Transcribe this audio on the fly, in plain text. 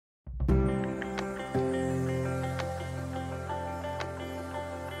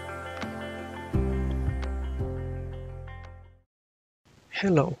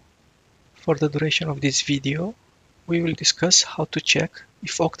Hello. For the duration of this video, we will discuss how to check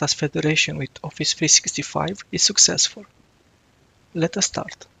if Okta's federation with Office 365 is successful. Let us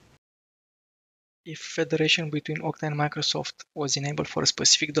start. If federation between Okta and Microsoft was enabled for a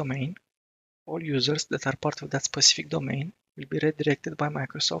specific domain, all users that are part of that specific domain will be redirected by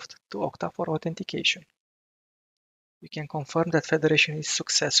Microsoft to Okta for authentication. We can confirm that federation is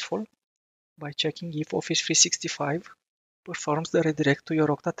successful by checking if Office 365 performs the redirect to your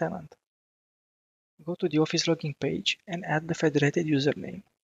Okta tenant. Go to the Office login page and add the federated username.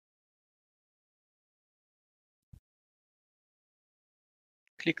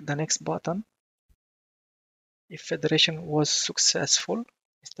 Click the Next button. If federation was successful,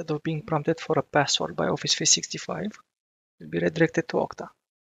 instead of being prompted for a password by Office 365, you'll be redirected to Okta.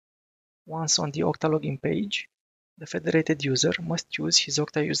 Once on the Okta login page, the federated user must use his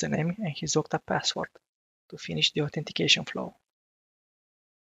Okta username and his Okta password to finish the authentication flow.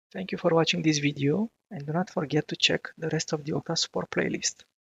 Thank you for watching this video, and do not forget to check the rest of the Okta support playlist.